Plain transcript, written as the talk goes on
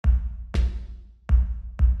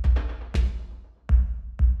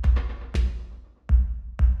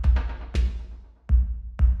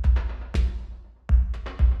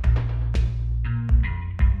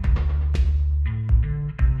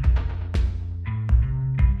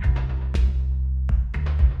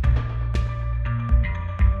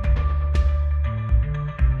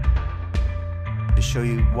show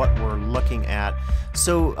you what we're looking at.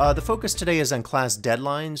 So the focus today is on class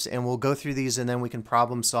deadlines, and we'll go through these and then we can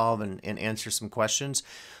problem solve and answer some questions.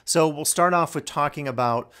 So we'll start off with talking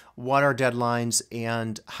about what are deadlines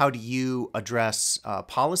and how do you address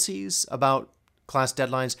policies about class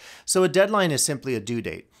deadlines. So a deadline is simply a due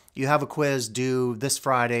date. You have a quiz due this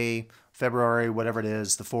Friday, February, whatever it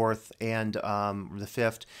is, the 4th and the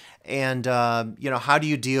 5th. And, how do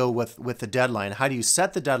you deal with the deadline? How do you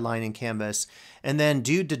set the deadline in Canvas? And then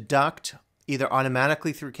do you deduct either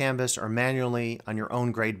automatically through Canvas or manually on your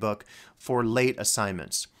own gradebook for late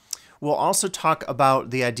assignments? We'll also talk about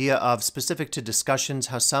the idea of, specific to discussions,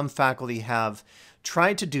 how some faculty have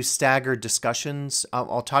tried to do staggered discussions.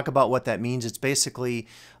 I'll talk about what that means. It's basically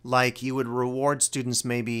like you would reward students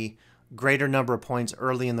maybe greater number of points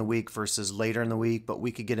early in the week versus later in the week, but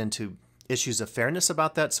we could get into issues of fairness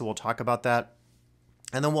about that, so we'll talk about that.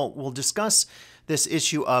 And then we'll discuss this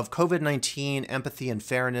issue of COVID-19, empathy, and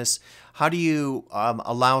fairness. How do you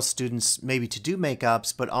allow students maybe to do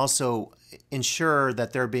makeups, but also ensure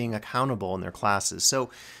that they're being accountable in their classes? So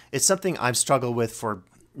it's something I've struggled with for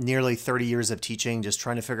nearly 30 years of teaching, just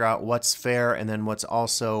trying to figure out what's fair and then what's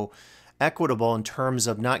also equitable in terms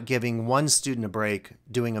of not giving one student a break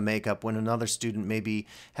doing a makeup when another student maybe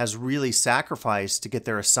has really sacrificed to get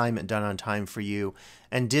their assignment done on time for you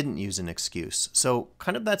and didn't use an excuse. So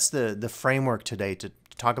kind of that's the framework today to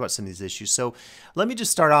talk about some of these issues. So let me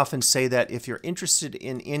just start off and say that if you're interested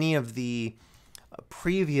in any of the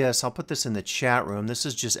previous, I'll put this in the chat room. This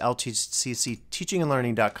is just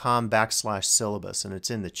ltccteachingandlearning.com/syllabus, and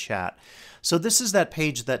it's in the chat. So this is that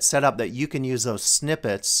page that's set up that you can use those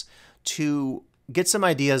snippets to get some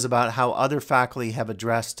ideas about how other faculty have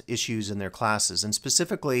addressed issues in their classes, and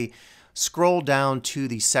specifically scroll down to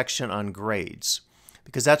the section on grades,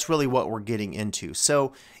 because that's really what we're getting into.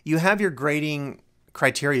 So you have your grading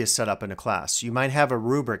criteria set up in a class. You might have a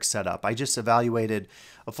rubric set up. I just evaluated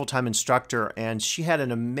a full-time instructor, and she had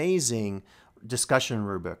an amazing discussion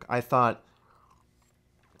rubric. I thought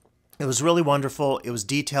it was really wonderful. It was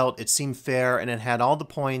detailed. It seemed fair, and it had all the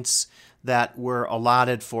points that were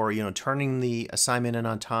allotted for, turning the assignment in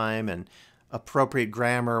on time and appropriate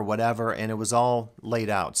grammar, whatever, and it was all laid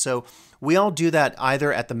out. So we all do that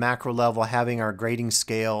either at the macro level, having our grading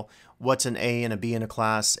scale, what's an A and a B in a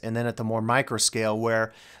class, and then at the more micro scale,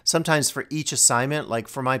 where sometimes for each assignment, like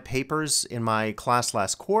for my papers in my class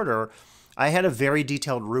last quarter, I had a very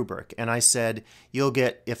detailed rubric, and I said, you'll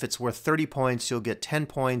get, if it's worth 30 points, you'll get 10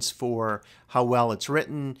 points for how well it's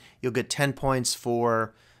written, you'll get 10 points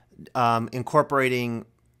for incorporating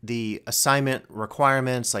the assignment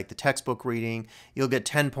requirements like the textbook reading. You'll get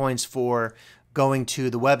 10 points for going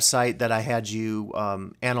to the website that I had you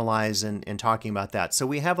analyze and talking about that. So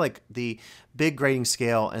we have like the big grading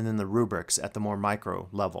scale and then the rubrics at the more micro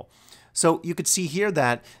level. So you could see here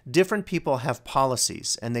that different people have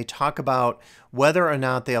policies, and they talk about whether or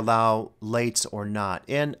not they allow lates or not.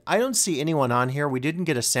 And I don't see anyone on here. We didn't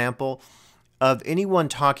get a sample of anyone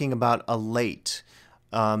talking about a late.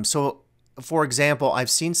 So for example, I've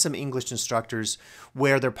seen some English instructors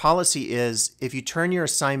where their policy is, if you turn your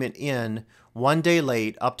assignment in 1 day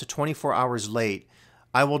late, up to 24 hours late,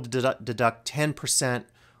 I will deduct 10%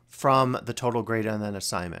 from the total grade on that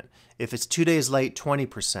assignment. If it's 2 days late,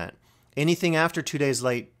 20%. Anything after 2 days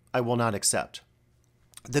late, I will not accept.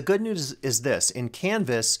 The good news is this: in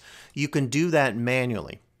Canvas, you can do that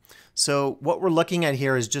manually. So what we're looking at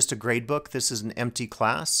here is just a grade book. This is an empty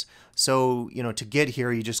class. So, to get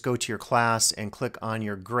here, you just go to your class and click on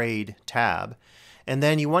your grade tab. And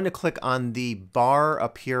then you want to click on the bar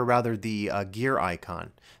up here, rather the gear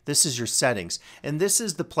icon. This is your settings. And this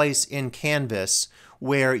is the place in Canvas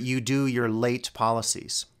where you do your late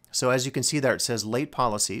policies. So as you can see there, it says late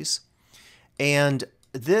policies. And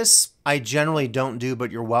this I generally don't do,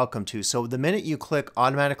 but you're welcome to. So the minute you click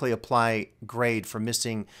automatically apply grade for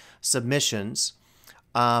missing submissions,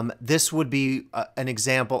 this would be an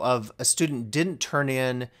example of a student didn't turn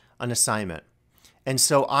in an assignment. And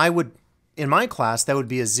so I would, in my class, that would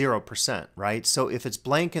be a 0%, right? So if it's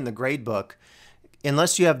blank in the grade book,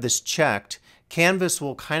 unless you have this checked, Canvas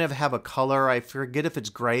will kind of have a color. I forget if it's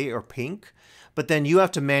gray or pink, but then you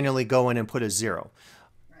have to manually go in and put a 0.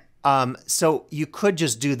 So you could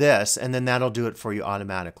just do this, and then that'll do it for you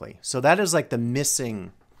automatically. So that is like the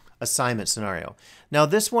missing assignment scenario. Now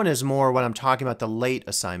this one is more what I'm talking about, the late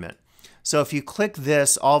assignment. So if you click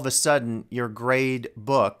this, all of a sudden your grade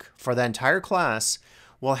book for the entire class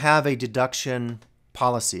will have a deduction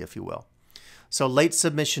policy, if you will. So late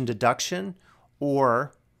submission deduction,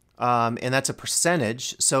 or and that's a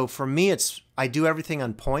percentage. So for me, I do everything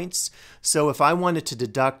on points. So if I wanted to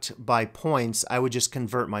deduct by points, I would just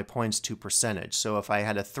convert my points to percentage. So if I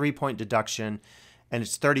had a 3-point deduction and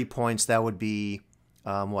it's 30 points, that would be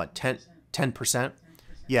what, 10%?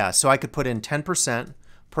 Yeah, so I could put in 10%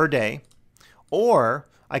 per day, or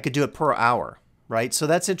I could do it per hour, right? So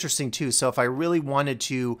that's interesting too. So if I really wanted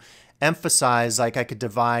to emphasize, like I could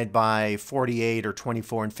divide by 48 or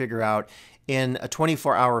 24 and figure out in a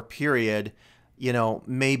 24-hour period, you know,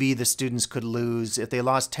 maybe the students could lose, if they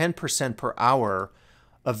lost 10% per hour,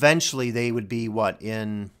 eventually they would be what,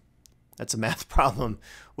 in, that's a math problem,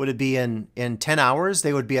 would it be in 10 hours?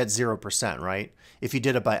 They would be at 0%, right? If you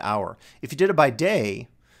did it by hour. If you did it by day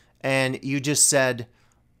and you just said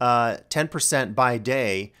 10% by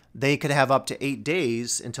day, they could have up to 8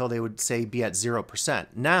 days until they would say be at 0%.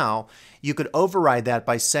 Now, you could override that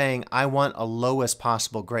by saying, I want a lowest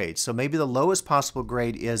possible grade. So maybe the lowest possible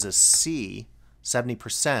grade is a C,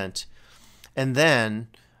 70%. And then,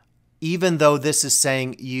 even though this is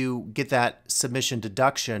saying you get that submission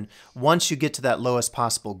deduction, once you get to that lowest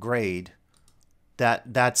possible grade,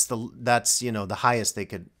 that's you know, the highest they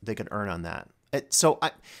could earn on that. So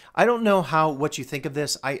I don't know what you think of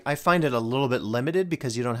this. I find it a little bit limited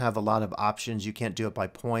because you don't have a lot of options. You can't do it by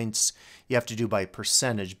points. You have to do by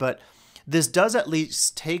percentage. But this does at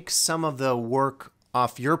least take some of the work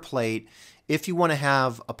off your plate if you want to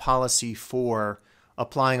have a policy for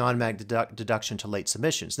applying automatic deduction to late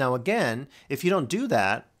submissions. Now, again, if you don't do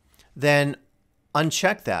that, then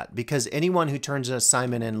uncheck that, because anyone who turns an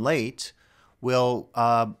assignment in late will,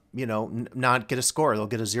 you know, not get a score. They'll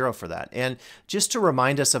get a 0 for that. And just to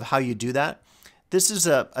remind us of how you do that, this is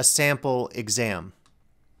a sample exam.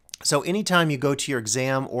 So anytime you go to your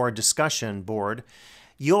exam or discussion board,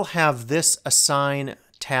 you'll have this assign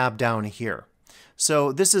tab down here.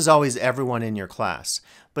 So this is always everyone in your class.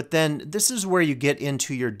 But then this is where you get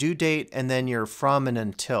into your due date and then your from and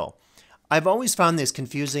until. I've always found this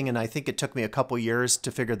confusing, and I think it took me a couple years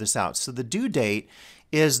to figure this out. So the due date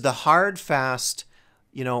is the hard, fast,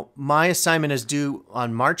 you know, my assignment is due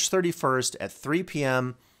on March 31st at 3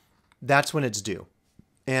 p.m. That's when it's due.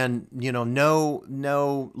 And, you know, no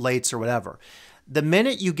lates or whatever. The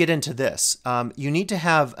minute you get into this, you need to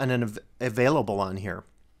have an available on here.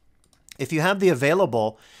 If you have the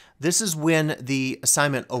available, this is when the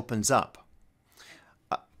assignment opens up.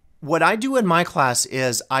 What I do in my class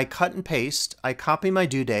is I cut and paste, I copy my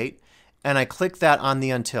due date, and I click that on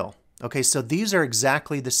the until. Okay, so these are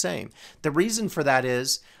exactly the same. The reason for that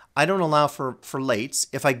is I don't allow for lates.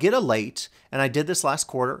 If I get a late, and I did this last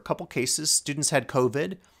quarter, a couple cases, students had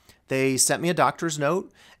COVID, they sent me a doctor's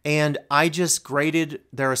note, and I just graded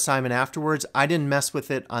their assignment afterwards. I didn't mess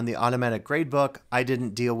with it on the automatic grade book. I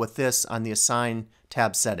didn't deal with this on the assign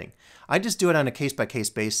tab setting. I just do it on a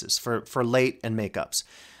case-by-case basis for late and makeups.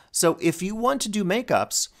 So if you want to do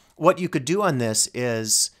makeups, what you could do on this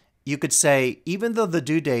is you could say, even though the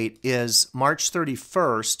due date is March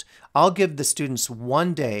 31st, I'll give the students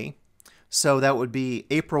 1 day. So that would be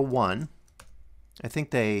April 1. I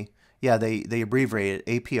think they abbreviate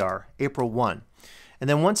it, APR, April 1. And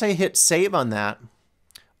then once I hit save on that,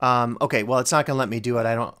 okay, well, it's not going to let me do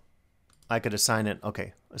it. I could assign it.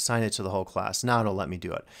 Okay, assign it to the whole class. Now it'll let me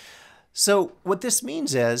do it. So what this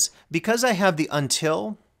means is, because I have the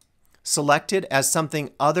until selected as something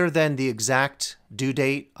other than the exact due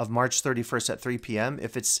date of March 31st at 3 p.m.,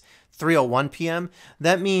 if it's 3:01 p.m.,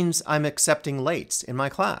 that means I'm accepting lates in my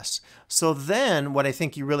class. So then what I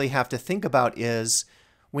think you really have to think about is,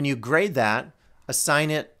 when you grade that, assign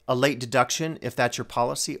it a late deduction if that's your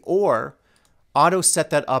policy, or auto set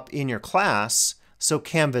that up in your class so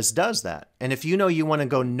Canvas does that. And if you know you want to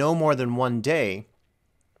go no more than 1 day,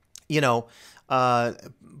 you know,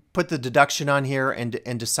 put the deduction on here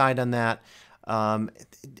and decide on that.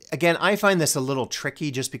 Again, I find this a little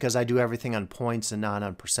tricky just because I do everything on points and not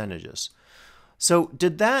on percentages. So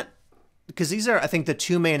did that, because these are, I think, the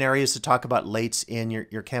two main areas to talk about lates in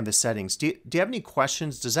your Canvas settings. Do you have any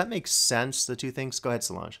questions? Does that make sense, the two things? Go ahead,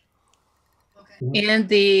 Solange. Okay. In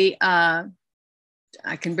the,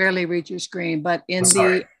 I can barely read your screen, but in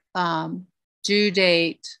the due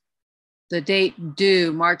date, the date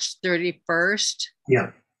due March 31st.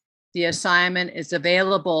 Yeah. The assignment is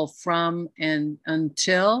available from and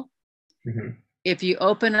until. Mm-hmm. If you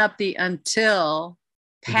open up the until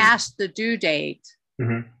past the due date,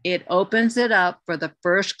 it opens it up for the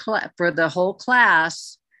for the whole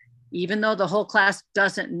class, even though the whole class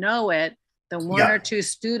doesn't know it. The one or two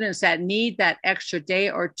students that need that extra day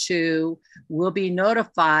or two will be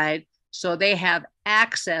notified, so they have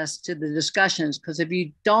access to the discussions. Because if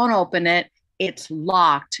you don't open it, it's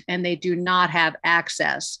locked and they do not have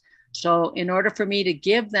access. So in order for me to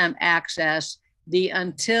give them access, the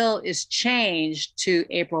until is changed to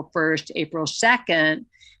April 1st, April 2nd.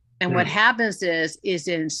 And what happens is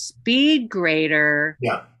in SpeedGrader,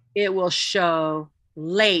 it will show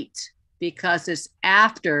late because it's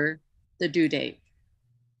after the due date.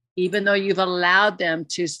 Even though you've allowed them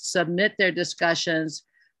to submit their discussions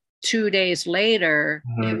 2 days later,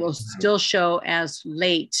 it will still show as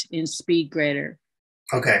late in SpeedGrader.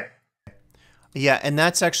 Okay. Yeah, and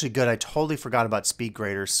that's actually good. I totally forgot about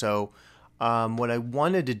SpeedGrader. So what I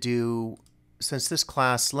wanted to do, since this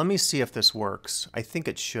class, let me see if this works. I think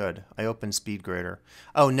it should. I opened SpeedGrader.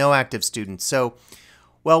 Oh, no active students. So,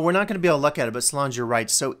 well, we're not going to be able to look at it, but Solange, you're right.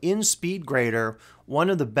 So in SpeedGrader,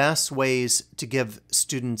 one of the best ways to give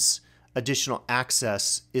students additional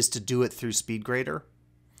access is to do it through SpeedGrader.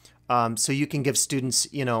 So you can give students,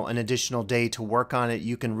 you know, an additional day to work on it.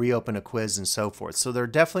 You can reopen a quiz and so forth. So there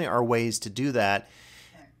definitely are ways to do that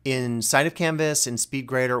inside of Canvas and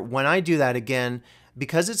SpeedGrader. When I do that, again,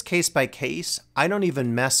 because it's case by case, I don't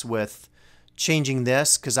even mess with changing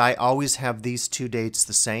this because I always have these two dates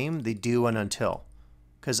the same, the due and until.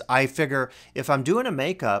 Because I figure if I'm doing a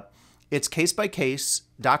makeup, it's case by case,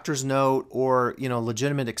 doctor's note, or, you know,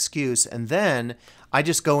 legitimate excuse, and then I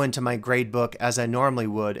just go into my grade book as I normally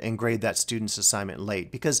would and grade that student's assignment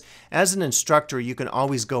late. Because as an instructor, you can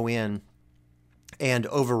always go in and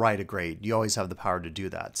override a grade. You always have the power to do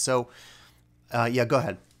that. So, yeah, go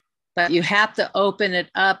ahead. But you have to open it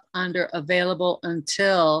up under available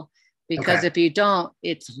until, because if you don't,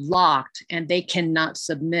 it's locked and they cannot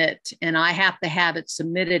submit. And I have to have it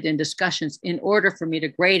submitted in discussions in order for me to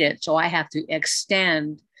grade it. So I have to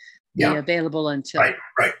extend the available until.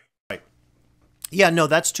 Right. Yeah, no,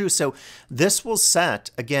 that's true. So this will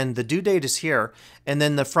set, again, the due date is here, and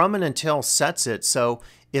then the from and until sets it. So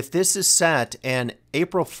if this is set and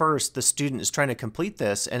April 1st, the student is trying to complete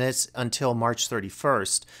this and it's until March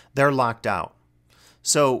 31st, they're locked out.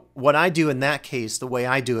 So what I do in that case, the way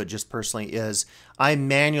I do it just personally is I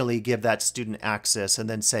manually give that student access and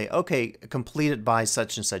then say, okay, complete it by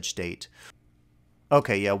such and such date.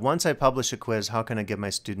 Okay, yeah, once I publish a quiz, how can I give my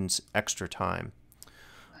students extra time?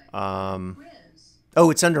 Oh,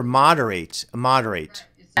 it's under moderate. Moderate.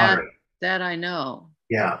 That I know.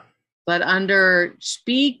 Yeah. But under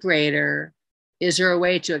SpeedGrader, is there a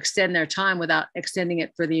way to extend their time without extending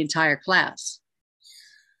it for the entire class?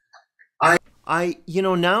 You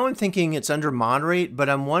know, now I'm thinking it's under moderate, but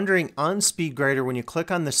I'm wondering on SpeedGrader, when you click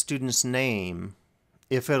on the student's name,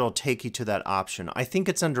 if it'll take you to that option. I think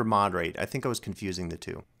it's under moderate. I think I was confusing the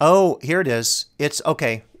two. Oh, here it is. It's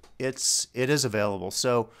okay. It is available.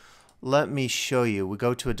 So let me show you. We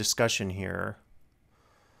go to a discussion here.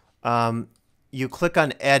 You click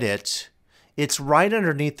on edit. It's right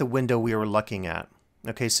underneath the window we were looking at.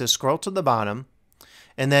 Okay, so scroll to the bottom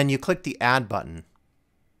and then you click the add button.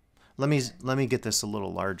 Let me get this a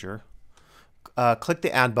little larger. Click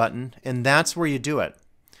the add button and that's where you do it.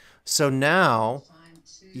 So now,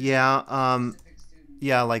 yeah,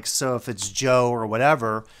 like so if it's Joe or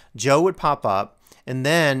whatever, Joe would pop up and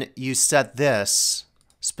then you set this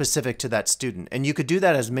specific to that student. And you could do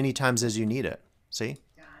that as many times as you need it. See?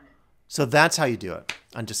 Got it. So that's how you do it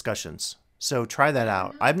on discussions. So try that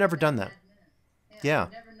out. I've never done that. Yeah,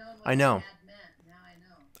 I know.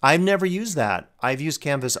 I've never used that. I've used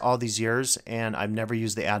Canvas all these years and I've never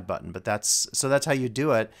used the add button, but that's how you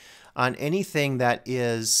do it on anything that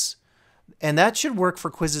is, and that should work for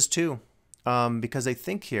quizzes too. Because I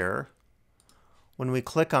think here, when we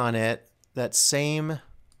click on it, that same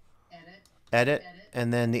edit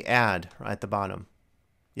and then the add right at the bottom.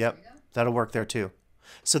 Yep, that'll work there too.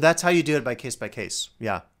 So that's how you do it by case.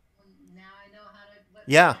 Yeah. Now I know how to. What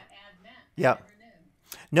yeah. Add meant. Yeah.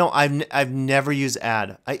 No, I've never used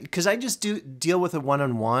add because I just deal with it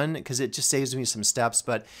one-on-one because it just saves me some steps.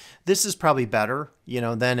 But this is probably better, you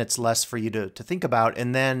know. Then it's less for you to think about,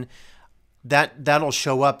 and then that'll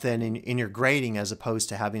show up then in your grading as opposed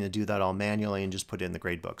to having to do that all manually and just put it in the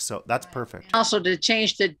grade book. So that's perfect. Also, to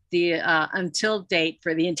change the until date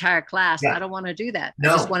for the entire class, I don't want to do that. No.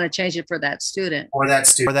 I just want to change it for that student. Or that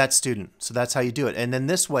student. So that's how you do it. And then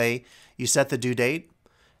this way, you set the due date.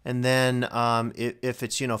 And then if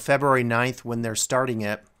it's, you know, February 9th when they're starting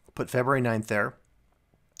it, put February 9th there.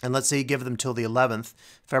 And let's say you give them till the 11th,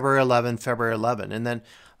 February 11th, February 11th. And then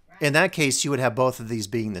in that case, you would have both of these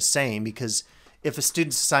being the same because if a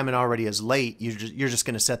student's assignment already is late, you're just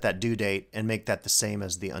going to set that due date and make that the same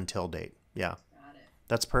as the until date. Yeah,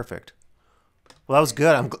 that's perfect. Well, that was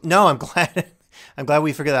good. I'm glad. I'm glad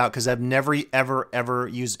we figured that out because I've never, ever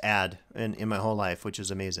used add in my whole life, which is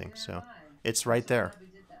amazing. So it's right there.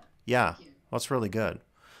 Yeah, that's really good.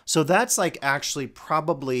 So that's like actually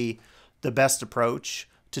probably the best approach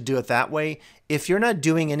to do it that way. If you're not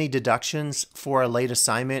doing any deductions for a late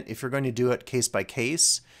assignment, if you're going to do it case by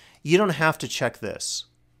case, you don't have to check this,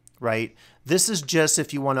 right? This is just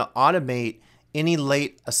if you want to automate any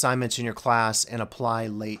late assignments in your class and apply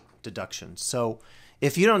late deductions. So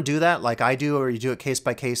if you don't do that like I do, or you do it case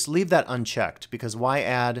by case, leave that unchecked, because why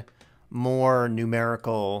add more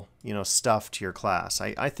numerical, stuff to your class?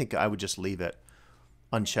 I think I would just leave it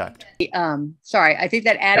unchecked. Sorry, I think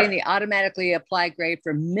that adding the automatically applied grade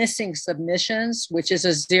for missing submissions, which is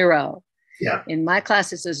a 0. Yeah. In my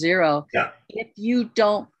class, it's a 0. Yeah. If you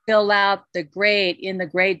don't fill out the grade in the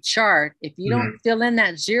grade chart, if you don't fill in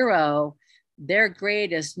that 0, their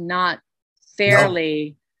grade is not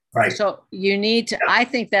fairly. No. Right. So you need to, I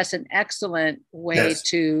think that's an excellent way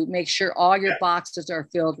to make sure all your boxes are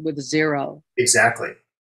filled with 0. Exactly.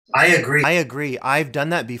 I agree. I've done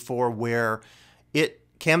that before where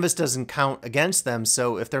Canvas doesn't count against them.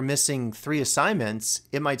 So if they're missing 3 assignments,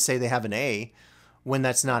 it might say they have an A when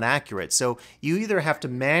that's not accurate. So you either have to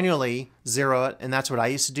manually 0 it, and that's what I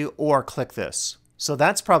used to do, or click this. So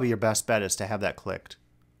that's probably your best bet, is to have that clicked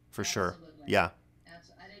for sure. Yeah.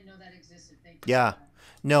 I didn't know that existed. Thank you. Yeah.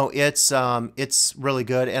 No, it's really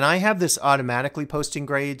good. And I have this automatically posting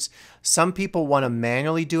grades. Some people want to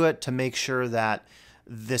manually do it to make sure that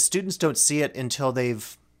the students don't see it until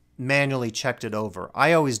they've manually checked it over.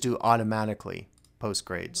 I always do automatically post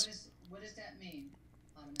grades. What does that mean?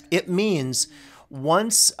 It means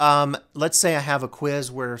once, let's say I have a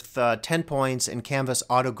quiz worth 10 points and Canvas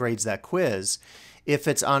auto grades that quiz. If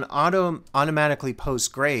it's on automatically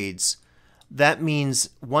post grades, that means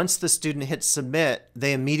once the student hits submit,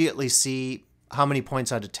 they immediately see how many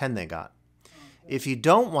points out of 10 they got. If you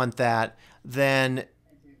don't want that, then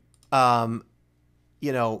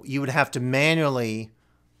you would have to manually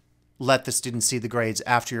let the student see the grades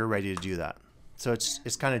after you're ready to do that. So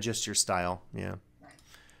it's kind of just your style, yeah.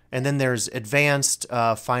 And then there's advanced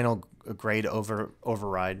final grade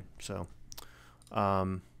override. So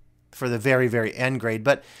for the very, very end grade,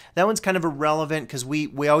 but that one's kind of irrelevant because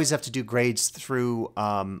we always have to do grades through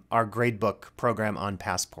our gradebook program on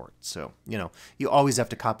Passport. So you always have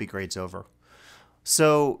to copy grades over.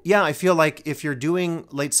 So yeah, I feel like if you're doing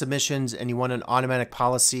late submissions and you want an automatic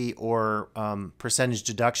policy or percentage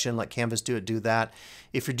deduction like Canvas do that.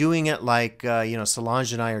 If you're doing it like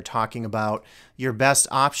Solange and I are talking about, your best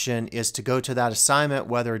option is to go to that assignment,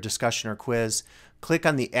 whether a discussion or quiz, click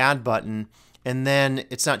on the add button, and then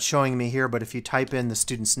it's not showing me here, but if you type in the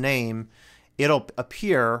student's name, it'll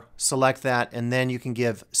appear, select that, and then you can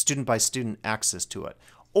give student by student access to it.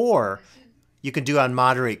 Or you can do on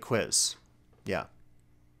moderate quiz. Yeah.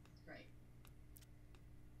 Great.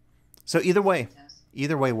 So either way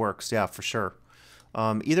works. Yeah, for sure.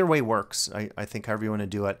 Either way works. I think however you want to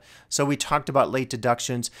do it. So we talked about late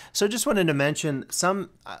deductions. So just wanted to mention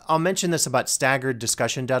I'll mention this about staggered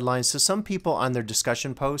discussion deadlines. So some people on their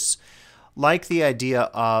discussion posts like the idea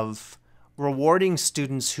of rewarding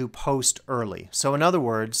students who post early. So in other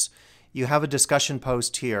words, you have a discussion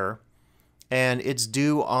post here, and it's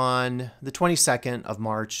due on the 22nd of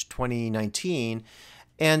March, 2019.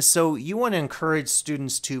 And so you want to encourage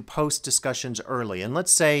students to post discussions early. And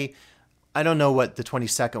let's say, I don't know what the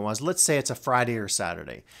 22nd was. Let's say it's a Friday or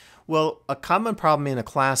Saturday. Well, a common problem in a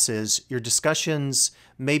class is your discussions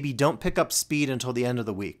maybe don't pick up speed until the end of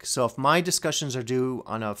the week. So if my discussions are due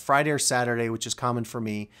on a Friday or Saturday, which is common for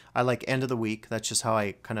me, I like end of the week. That's just how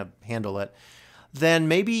I kind of handle it. Then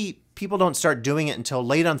maybe people don't start doing it until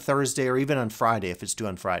late on Thursday or even on Friday if it's due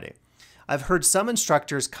on Friday. I've heard some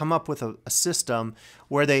instructors come up with a system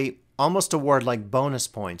where they almost award like bonus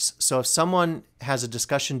points. So if someone has a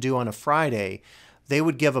discussion due on a Friday, they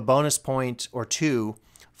would give a bonus point or 2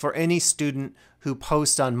 for any student who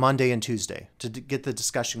posts on Monday and Tuesday to get the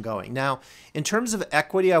discussion going. Now, in terms of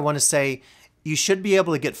equity, I want to say you should be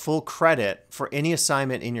able to get full credit for any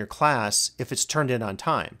assignment in your class if it's turned in on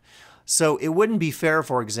time. So it wouldn't be fair,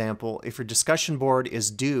 for example, if your discussion board is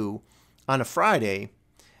due on a Friday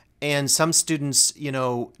and some students,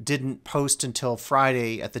 didn't post until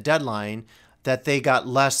Friday at the deadline, that they got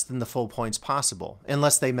less than the full points possible,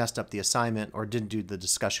 unless they messed up the assignment or didn't do the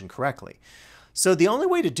discussion correctly. So the only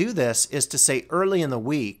way to do this is to say early in the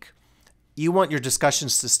week, you want your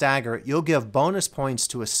discussions to stagger. You'll give bonus points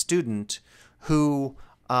to a student who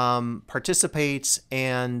participates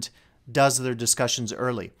and does their discussions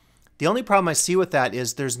early. The only problem I see with that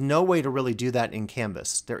is there's no way to really do that in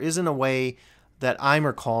Canvas. There isn't a way that I'm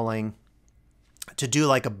recalling to do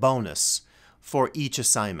like a bonus for each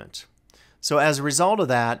assignment. So as a result of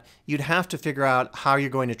that, you'd have to figure out how you're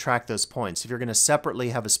going to track those points. If you're going to separately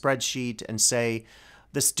have a spreadsheet and say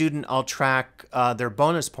the student, I'll track their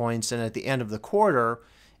bonus points. And at the end of the quarter,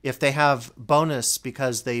 if they have bonus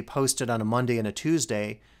because they posted on a Monday and a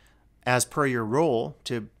Tuesday, as per your rule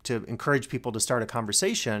to encourage people to start a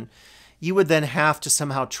conversation, you would then have to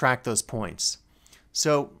somehow track those points.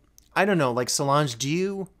 So I don't know, like Solange, do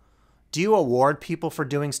you award people for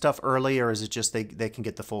doing stuff early, or is it just they can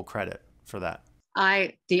get the full credit for that?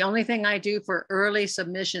 The only thing I do for early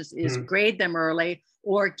submissions is grade them early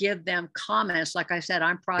or give them comments. Like I said,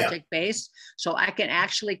 I'm project based, so I can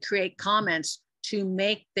actually create comments to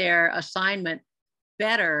make their assignment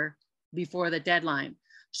better before the deadline.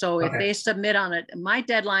 So if they submit on it, my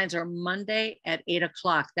deadlines are Monday at 8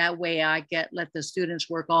 o'clock. That way I let the students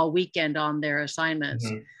work all weekend on their assignments.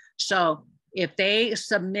 So if they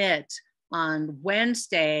submit on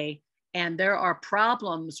Wednesday and there are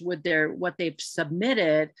problems with what they've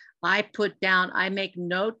submitted, I make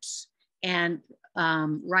notes and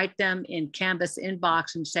write them in Canvas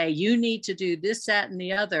inbox and say, you need to do this, that, and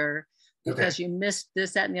the other because you missed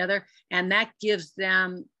this, that, and the other. And that gives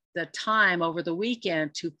them the time over the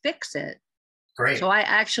weekend to fix it. Great. So I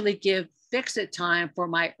actually give fix it time for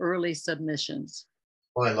my early submissions.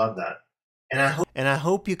 Well, I love that. And I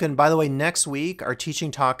hope you can, by the way, next week, our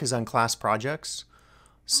teaching talk is on class projects.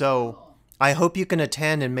 So I hope you can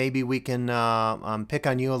attend and maybe we can pick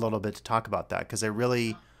on you a little bit to talk about that because I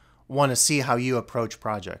really want to see how you approach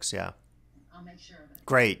projects. Yeah. I'll make sure of it.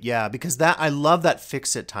 Great. Yeah. Because I love that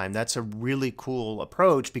fix it time. That's a really cool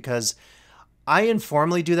approach because I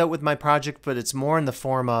informally do that with my project, but it's more in the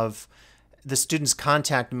form of the students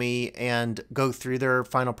contact me and go through their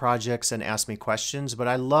final projects and ask me questions. But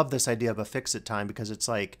I love this idea of a fix-it time because it's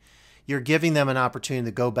like you're giving them an opportunity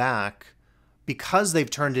to go back because they've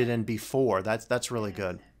turned it in before. That's really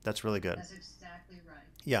good. That's really good. That's exactly right.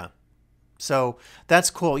 Yeah. So that's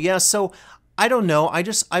cool. Yeah. So I don't know. I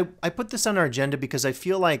put this on our agenda because I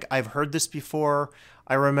feel like I've heard this before.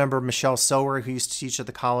 I remember Michelle Sower, who used to teach at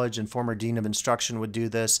the college and former dean of instruction, would do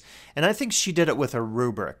this. And I think she did it with a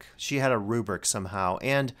rubric. She had a rubric somehow.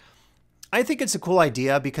 And I think it's a cool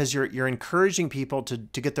idea because you're encouraging people to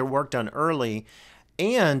get their work done early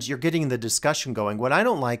and you're getting the discussion going. What I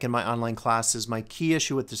don't like in my online classes, my key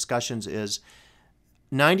issue with discussions is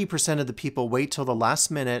 90% of the people wait till the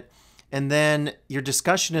last minute and then your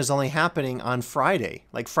discussion is only happening on Friday,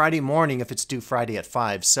 like Friday morning if it's due Friday at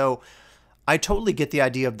 5. So I totally get the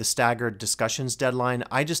idea of the staggered discussions deadline.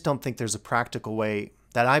 I just don't think there's a practical way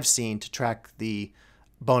that I've seen to track the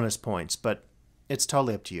bonus points, but it's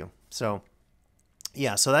totally up to you. So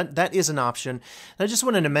yeah, so that is an option. And I just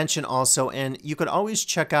wanted to mention also, and you could always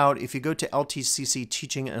check out, if you go to LTCC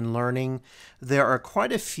Teaching and Learning, there are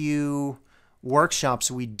quite a few workshops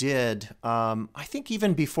we did. I think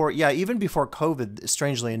even before COVID,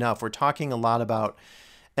 strangely enough, we're talking a lot about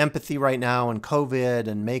empathy right now and COVID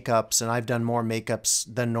and makeups, and I've done more makeups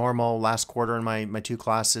than normal last quarter in my 2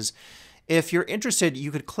 classes. If you're interested,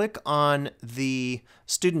 you could click on the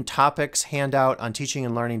student topics handout on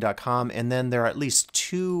teachingandlearning.com, and then there are at least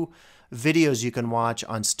 2 videos you can watch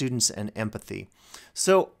on students and empathy.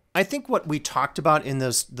 So I think what we talked about in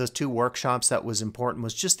those 2 workshops that was important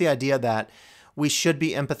was just the idea that we should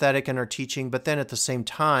be empathetic in our teaching, but then at the same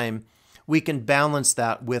time, we can balance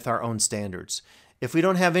that with our own standards. If we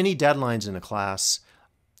don't have any deadlines in a class,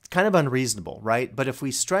 it's kind of unreasonable, right? But if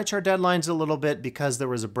we stretch our deadlines a little bit because there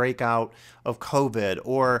was a breakout of COVID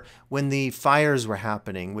or when the fires were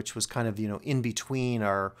happening, which was kind of, in between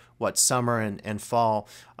our summer and fall,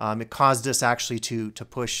 it caused us actually to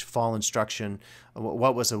push fall instruction,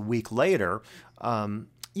 what was a week later.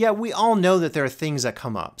 Yeah, we all know that there are things that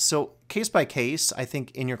come up. So case by case, I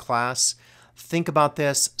think in your class, think about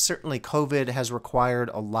this. Certainly COVID has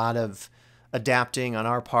required a lot of adapting on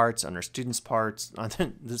our parts, on our students' parts, on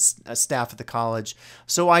the staff at the college.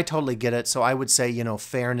 So I totally get it. So I would say,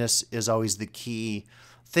 fairness is always the key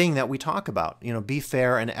thing that we talk about. Be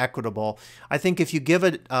fair and equitable. I think if you give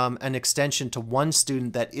it an extension to one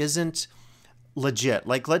student that isn't legit,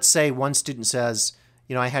 like let's say one student says,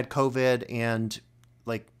 I had COVID and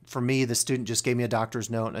like for me, the student just gave me a doctor's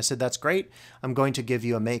note and I said, that's great. I'm going to give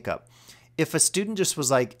you a makeup. If a student just was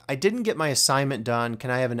like, I didn't get my assignment done, can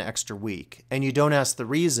I have an extra week? And you don't ask the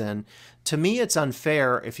reason, to me, it's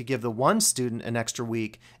unfair if you give the one student an extra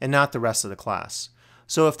week and not the rest of the class.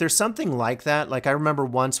 So if there's something like that, like I remember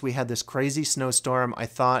once we had this crazy snowstorm, I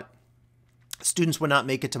thought students would not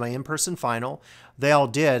make it to my in-person final. They all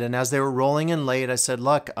did. And as they were rolling in late, I said,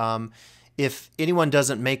 look, if anyone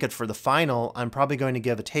doesn't make it for the final, I'm probably going to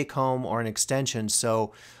give a take-home or an extension.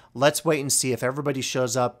 So let's wait and see if everybody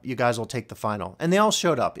shows up. You guys will take the final. And they all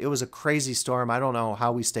showed up. It was a crazy storm. I don't know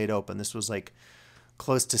how we stayed open. This was like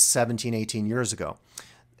close to 17, 18 years ago.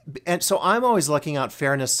 And so I'm always looking out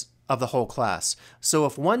fairness of the whole class. So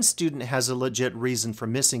if one student has a legit reason for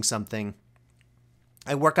missing something,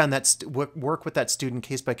 I work on that work with that student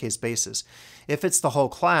case by case basis. If it's the whole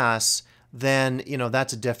class, then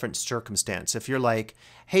that's a different circumstance. If you're like,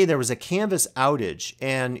 hey, there was a Canvas outage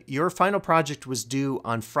and your final project was due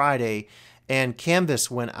on Friday and Canvas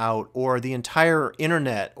went out, or the entire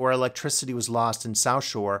internet or electricity was lost in South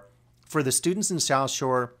Shore, for the students in South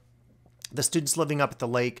Shore, the students living up at the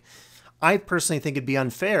lake, I personally think it'd be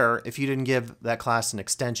unfair if you didn't give that class an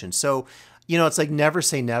extension. So it's like never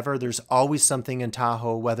say never. There's always something in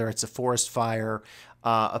Tahoe, whether it's a forest fire,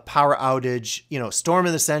 a power outage, storm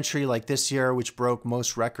of the century like this year, which broke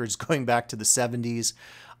most records going back to the 70s.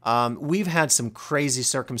 We've had some crazy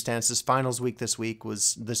circumstances. Finals week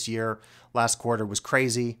this year, last quarter was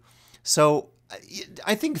crazy. So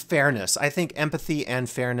I think fairness, I think empathy and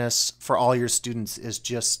fairness for all your students is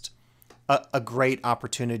just a great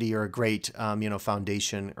opportunity, or a great,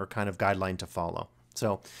 foundation or kind of guideline to follow.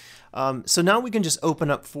 So now we can just open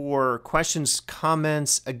up for questions,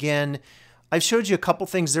 comments. Again, I've showed you a couple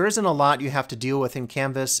things. There isn't a lot you have to deal with in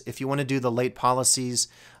Canvas. If you want to do the late policies,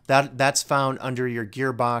 that's found under your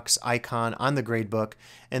gearbox icon on the gradebook.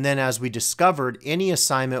 And then as we discovered, any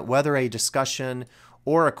assignment, whether a discussion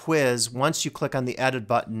or a quiz, once you click on the edit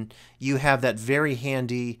button, you have that very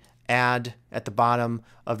handy add at the bottom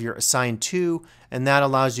of your assigned to, and that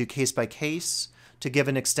allows you case by case to give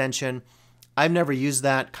an extension. I've never used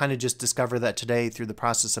that, kind of just discovered that today through the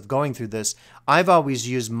process of going through this. I've always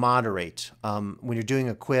used moderate. When you're doing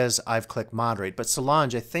a quiz, I've clicked moderate. But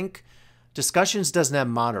Solange, I think discussions doesn't have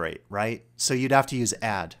moderate, right? So you'd have to use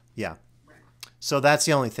add. Yeah. So that's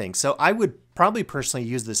the only thing. So I would probably personally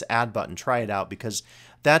use this add button, try it out, because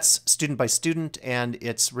that's student by student and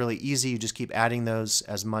it's really easy. You just keep adding those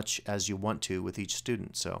as much as you want to with each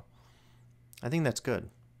student. So I think that's good.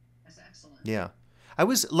 That's excellent. Yeah.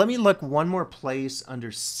 Let me look one more place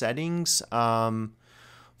under settings. For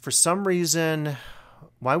some reason,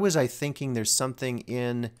 why was I thinking there's something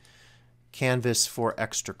in Canvas for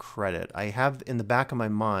extra credit? I have in the back of my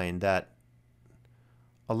mind that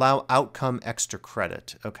allow outcome extra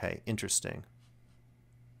credit. Okay, interesting.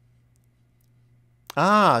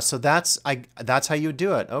 So that's how you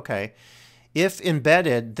do it. Okay. If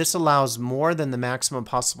embedded, this allows more than the maximum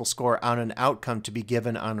possible score on an outcome to be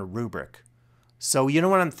given on a rubric. So you know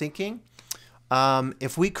what I'm thinking?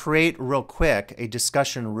 If we create real quick a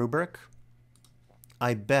discussion rubric,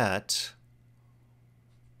 I bet,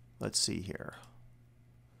 let's see here.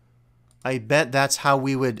 I bet that's how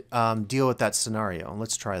we would deal with that scenario.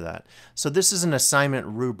 Let's try that. So this is an assignment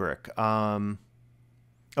rubric.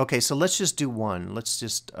 Okay, so let's just do one. Let's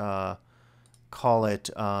just call it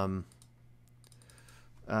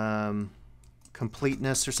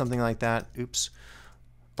completeness or something like that. Oops.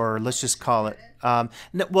 Or let's just call it,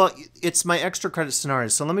 no, well, it's my extra credit scenario.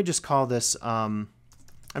 So let me just call this, I'm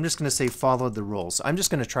just going to say follow the rules. I'm just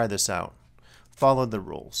going to try this out. Follow the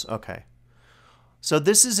rules. Okay. So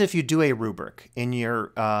this is if you do a rubric in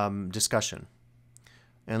your discussion.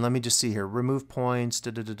 And let me just see here. Remove points.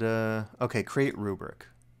 Okay, create rubric.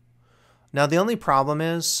 Now the only problem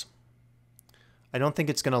is I don't think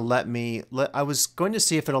it's going to let me, I was going to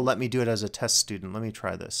see if it'll let me do it as a test student. Let me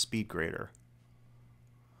try this. Speed grader.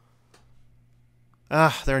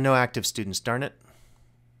 There are no active students, darn it.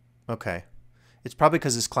 Okay. It's probably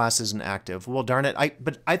because this class isn't active. Well, darn it.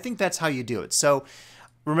 But I think that's how you do it. So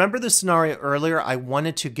remember the scenario earlier? I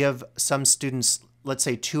wanted to give some students, let's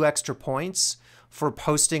say 2 extra points for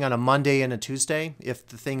posting on a Monday and a Tuesday if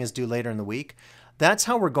the thing is due later in the week. That's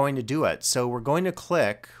how we're going to do it. So we're going to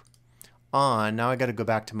click on, now I got to go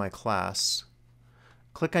back to my class.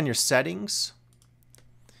 Click on your settings.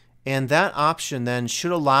 And that option then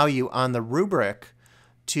should allow you on the rubric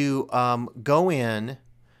to go in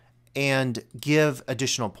and give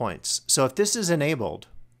additional points. So if this is enabled,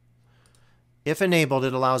 if enabled,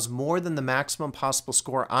 it allows more than the maximum possible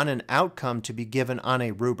score on an outcome to be given on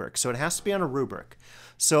a rubric. So it has to be on a rubric.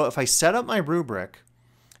 So if I set up my rubric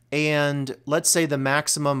and let's say the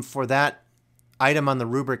maximum for that item on the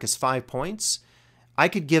rubric is 5 points, I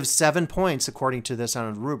could give 7 points according to this on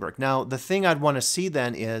a rubric. Now, the thing I'd want to see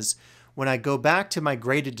then is when I go back to my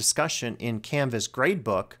graded discussion in Canvas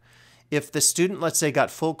gradebook, if the student, let's say,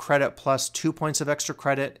 got full credit plus 2 points of extra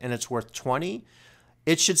credit and it's worth 20,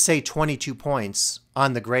 it should say 22 points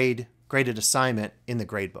on the graded assignment in the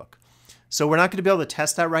gradebook. So we're not going to be able to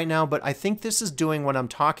test that right now, but I think this is doing what I'm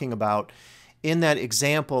talking about in that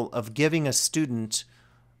example of giving a student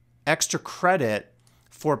extra credit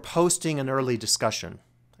for posting an early discussion.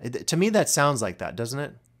 To me, that sounds like that, doesn't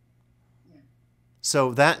it? Yeah.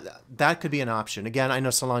 So that could be an option. Again, I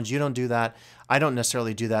know Solange, you don't do that. I don't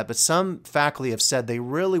necessarily do that, but some faculty have said they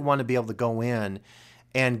really want to be able to go in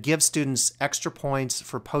and give students extra points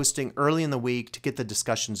for posting early in the week to get the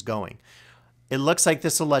discussions going. It looks like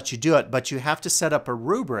this will let you do it, but you have to set up a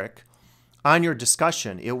rubric on your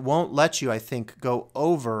discussion. It won't let you, I think, go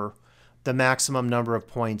over the maximum number of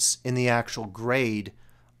points in the actual grade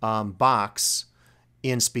box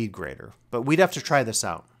in SpeedGrader. But we'd have to try this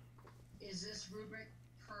out. Is this rubric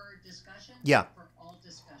per discussion? Yeah. Or for all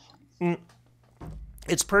discussions?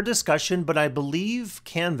 It's per discussion, but I believe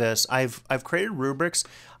Canvas, I've created rubrics.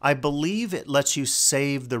 I believe it lets you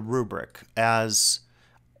save the rubric as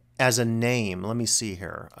a name. Let me see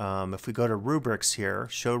here. If we go to rubrics here,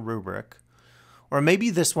 show rubric, or maybe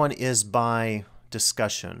this one is by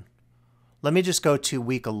discussion. Let me just go to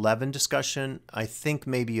week 11 discussion. I think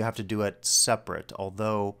maybe you have to do it separate,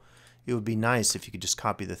 although it would be nice if you could just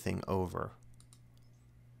copy the thing over.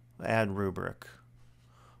 Add rubric.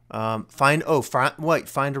 Find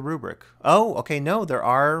a rubric. Oh, okay, no, there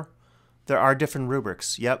are different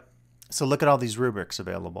rubrics. Yep. So look at all these rubrics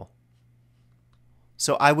available.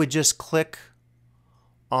 So I would just click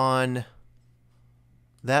on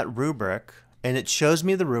that rubric and it shows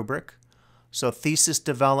me the rubric. So thesis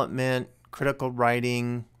development, critical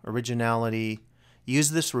writing, originality,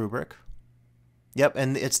 use this rubric. Yep,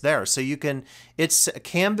 and it's there. So you can,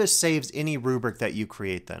 Canvas saves any rubric that you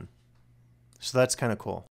create then. So that's kind of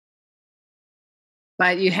cool.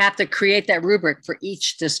 But you have to create that rubric for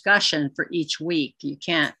each discussion for each week. You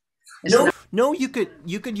can't. No, you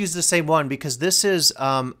could use the same one because this is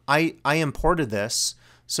I imported this.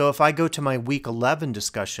 So if I go to my week 11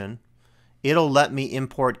 discussion, it'll let me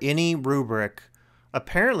import any rubric.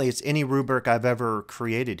 Apparently, it's any rubric I've ever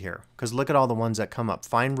created here because look at all the ones that come up.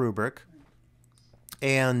 Find rubric,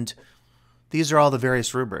 and these are all the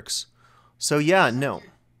various rubrics. So yeah, no.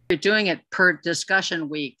 You're doing it per discussion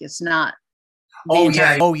week. It's not. Oh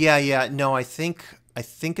yeah. No, I think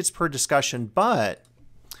it's per discussion, but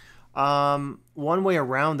one way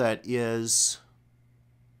around that is,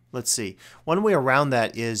 let's see. One way around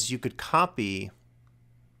that is you could copy.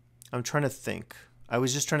 I'm trying to think. I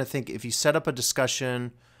was just trying to think if you set up a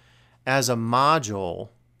discussion as a module,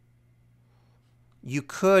 you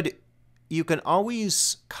can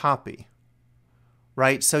always copy,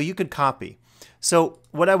 right? So you could copy. So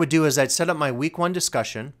what I would do is I'd set up my week 1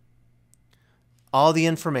 discussion, all the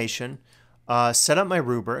information, set up my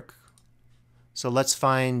rubric. So let's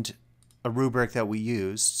find a rubric that we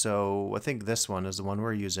used. So I think this one is the one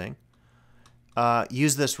we're using.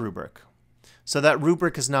 Use this rubric. So that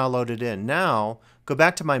rubric is now loaded in. Now, go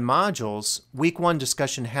back to my modules. Week 1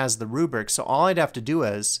 discussion has the rubric. So all I'd have to do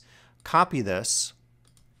is copy this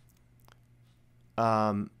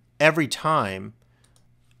every time.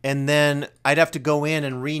 And then I'd have to go in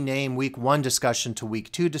and rename week 1 discussion to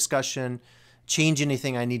week 2 discussion, change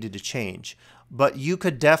anything I needed to change. But you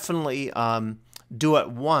could definitely do it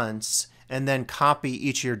once and then copy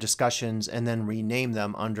each of your discussions and then rename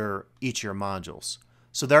them under each of your modules.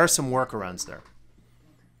 So there are some workarounds there.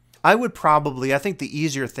 I think the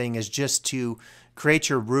easier thing is just to create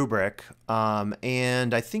your rubric.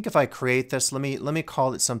 And I think if I create this, let me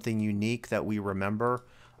call it something unique that we remember.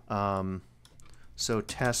 So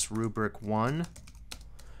test rubric 1.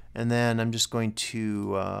 And then I'm just going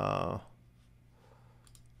to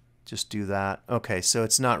just do that. Okay, so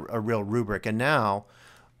it's not a real rubric. And now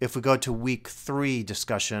if we go to week 3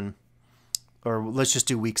 discussion, or let's just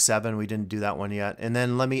do week 7. We didn't do that one yet. And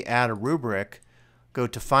then let me add a rubric, go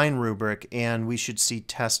to find rubric, and we should see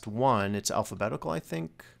test 1. It's alphabetical, I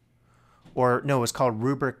think. Or no, it's called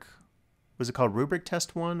rubric. Was it called rubric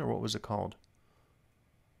test 1 or what was it called?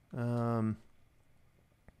 I'm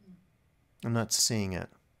not seeing it.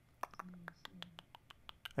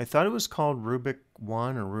 I thought it was called rubric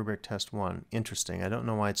 1 or rubric test 1. Interesting. I don't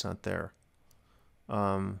know why it's not there.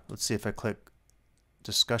 Let's see if I click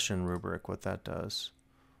discussion rubric, what that does.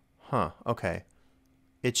 Huh, okay.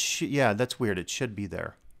 Yeah, that's weird. It should be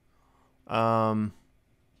there. Okay.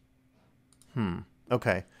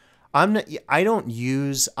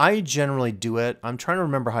 I generally do it. I'm trying to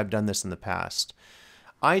remember how I've done this in the past.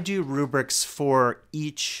 I do rubrics for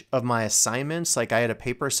each of my assignments. Like I had a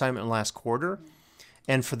paper assignment last quarter.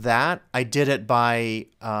 And for that, I did it by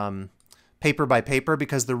paper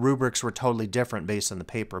because the rubrics were totally different based on the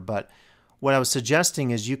paper. But what I was suggesting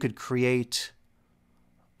is you could create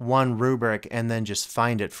one rubric and then just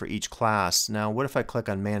find it for each class. Now, what if I click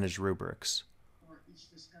on Manage Rubrics? Or each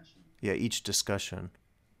discussion. Yeah, each discussion.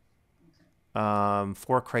 Okay.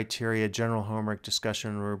 4 criteria, general homework,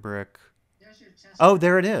 discussion rubric. There's your test. Oh,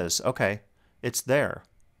 there it is. Okay. It's there.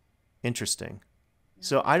 Interesting.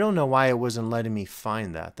 So I don't know why it wasn't letting me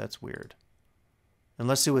find that. That's weird.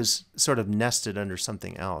 Unless it was sort of nested under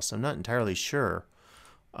something else. I'm not entirely sure.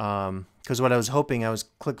 Because what I was hoping, I was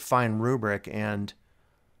click find rubric and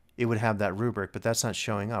it would have that rubric, but that's not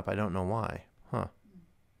showing up. I don't know why. Huh.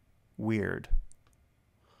 Weird.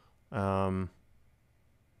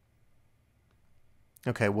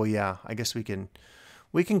 Okay, well, yeah, I guess we can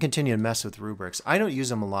continue to mess with rubrics. I don't use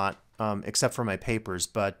them a lot, except for my papers,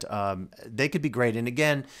 but they could be great. And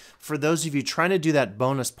again, for those of you trying to do that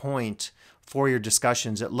bonus point for your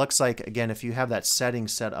discussions, it looks like, again, if you have that setting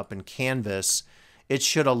set up in Canvas, it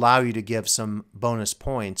should allow you to give some bonus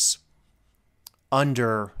points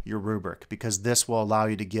under your rubric, because this will allow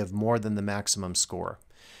you to give more than the maximum score.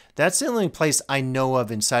 That's the only place I know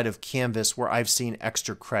of inside of Canvas where I've seen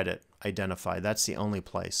extra credit identified. That's the only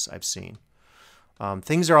place I've seen.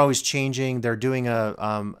 Things are always changing. They're doing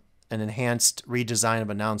an enhanced redesign of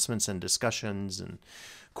announcements and discussions and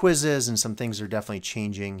quizzes, and some things are definitely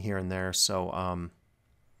changing here and there. So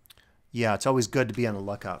yeah, it's always good to be on the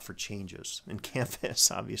lookout for changes in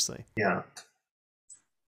Canvas, obviously. Yeah.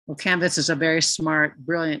 Well, Canvas is a very smart,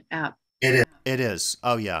 brilliant app. It is. It is.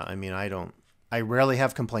 Oh yeah. I mean, I rarely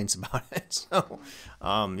have complaints about it. So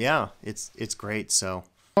yeah, it's great. So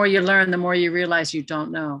The more you learn, the more you realize you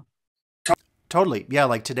don't know. totally. Yeah.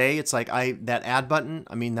 Like today, it's like that add button.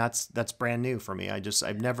 I mean, that's brand new for me.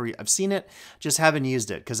 I've seen it, just haven't used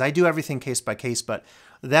it because I do everything case by case, but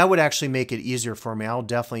that would actually make it easier for me. I'll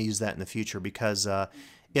definitely use that in the future because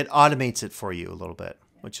it automates it for you a little bit,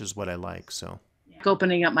 which is what I like. So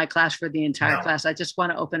Opening up my class for the entire class. I just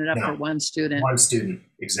want to open it up for one student. One student,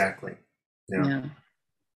 exactly. Yeah.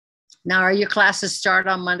 Now, are your classes start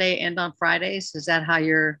on Monday, end on Fridays? Is that how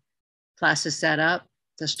your class is set up?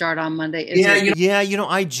 To start on Monday?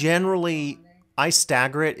 I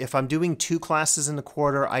stagger it. If I'm doing 2 classes in the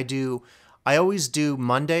quarter, I always do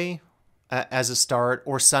Monday as a start,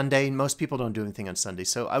 or Sunday. Most people don't do anything on Sunday.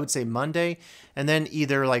 So I would say Monday, and then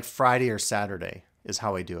either like Friday or Saturday is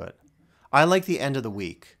how I do it. I like the end of the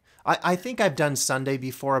week. I think I've done Sunday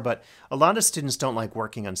before, but a lot of students don't like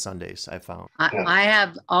working on Sundays, I found. I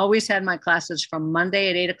have always had my classes from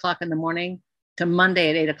Monday at 8 o'clock in the morning to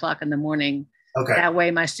Monday at 8 o'clock in the morning. Okay. That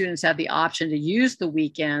way my students have the option to use the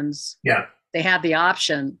weekends. Yeah. They have the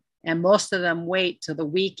option, and most of them wait till the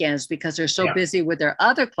weekends because they're so busy with their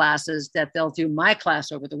other classes that they'll do my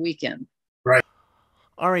class over the weekend. Right.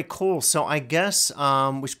 All right, cool. So I guess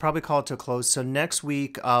we should probably call it to a close. So next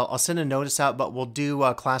week, I'll send a notice out, but we'll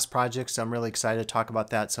do class projects. I'm really excited to talk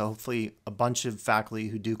about that. So hopefully a bunch of faculty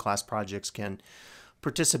who do class projects can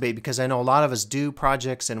participate, because I know a lot of us do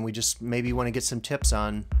projects and we just maybe want to get some tips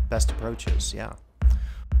on best approaches. Yeah.